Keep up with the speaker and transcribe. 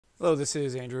Hello, this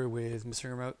is Andrew with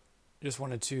Missing Remote. Just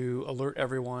wanted to alert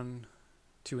everyone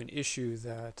to an issue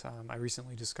that I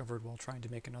recently discovered while trying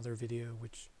to make another video,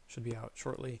 which should be out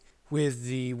shortly, with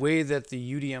the way that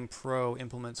the UDM-Pro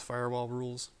implements firewall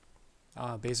rules.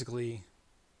 Basically,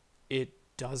 it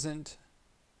doesn't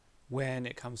when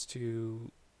it comes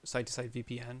to site-to-site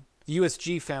VPN. The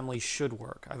USG family should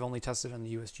work. I've only tested on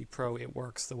the USG Pro. It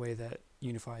works the way that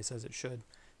Unify says it should.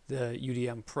 The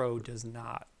UDM-Pro does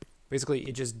not. Basically,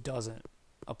 it just doesn't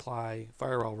apply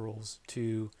firewall rules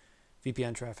to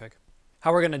VPN traffic.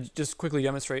 How we're going to just quickly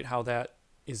demonstrate how that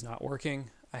is not working.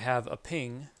 I have a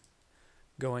ping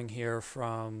going here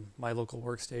from my local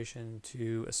workstation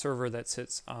to a server that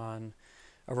sits on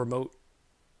a remote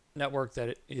network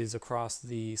that is across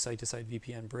the site-to-site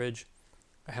VPN bridge.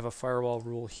 I have a firewall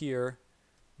rule here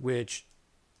which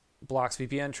blocks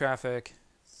VPN traffic,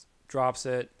 drops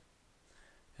it.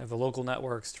 I have the local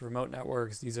networks to remote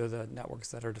networks. These are the networks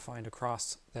that are defined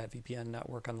across that VPN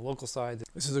network on the local side.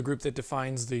 This is a group that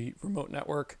defines the remote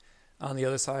network on the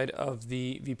other side of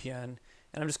the VPN.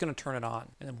 And I'm just going to turn it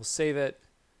on, and then we'll save it.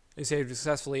 I saved it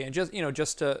successfully, and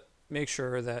just to make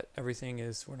sure that everything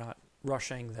is, we're not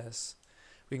rushing this,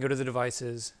 we can go to the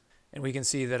devices, and we can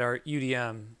see that our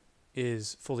UDM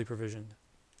is fully provisioned.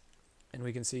 And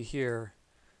we can see here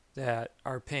that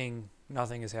our ping,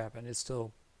 nothing has happened. It's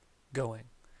still going.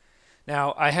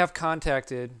 Now, I have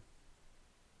contacted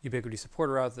Ubiquiti support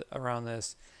around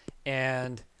this,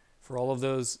 and for all of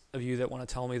those of you that want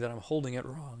to tell me that I'm holding it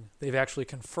wrong, they've actually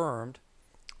confirmed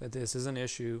that this is an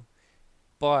issue.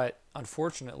 But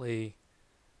unfortunately,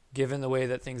 given the way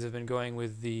that things have been going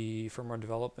with the firmware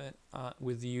development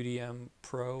with the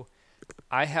UDM-Pro,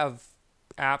 I have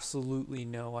absolutely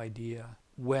no idea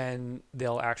when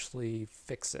they'll actually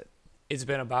fix it. It's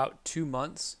been about 2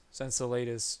 months since the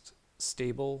latest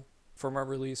stable firmware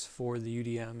release for the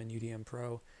UDM and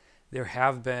UDM-Pro. There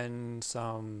have been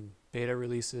some beta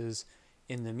releases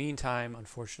in the meantime.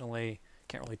 Unfortunately,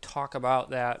 can't really talk about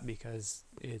that because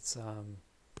it's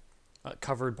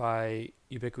covered by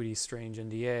Ubiquiti's strange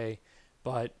NDA,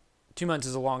 but 2 months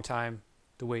is a long time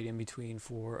to wait in between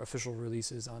for official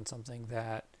releases on something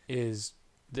that is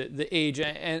the age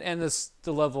and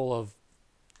the level of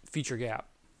feature gap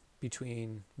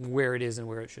between where it is and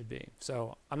where it should be.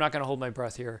 So I'm not going to hold my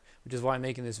breath here, which is why I'm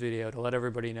making this video, to let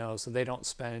everybody know so they don't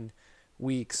spend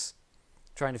weeks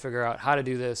trying to figure out how to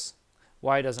do this,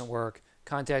 why it doesn't work,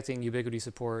 contacting Ubiquiti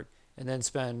support, and then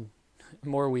spend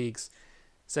more weeks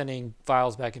sending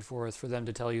files back and forth for them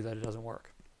to tell you that it doesn't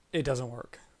work. It doesn't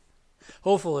work.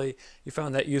 Hopefully you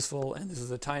found that useful and this is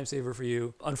a time saver for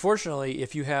you. Unfortunately,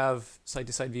 if you have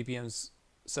site-to-site VPNs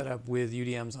set up with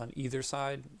UDMs on either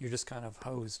side, you're just kind of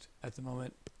hosed at the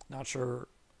moment. Not sure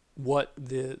what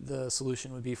the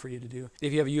solution would be for you to do.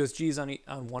 If you have USGs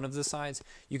on one of the sides,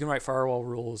 you can write firewall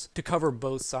rules to cover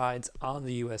both sides on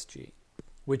the USG,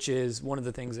 which is one of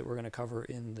the things that we're going to cover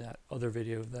in that other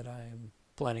video that I'm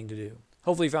planning to do.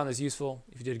 Hopefully you found this useful.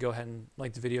 If you did, go ahead and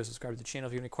like the video, subscribe to the channel.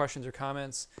 If you have any questions or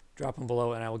comments, drop them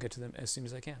below and I will get to them as soon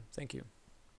as I can. Thank you.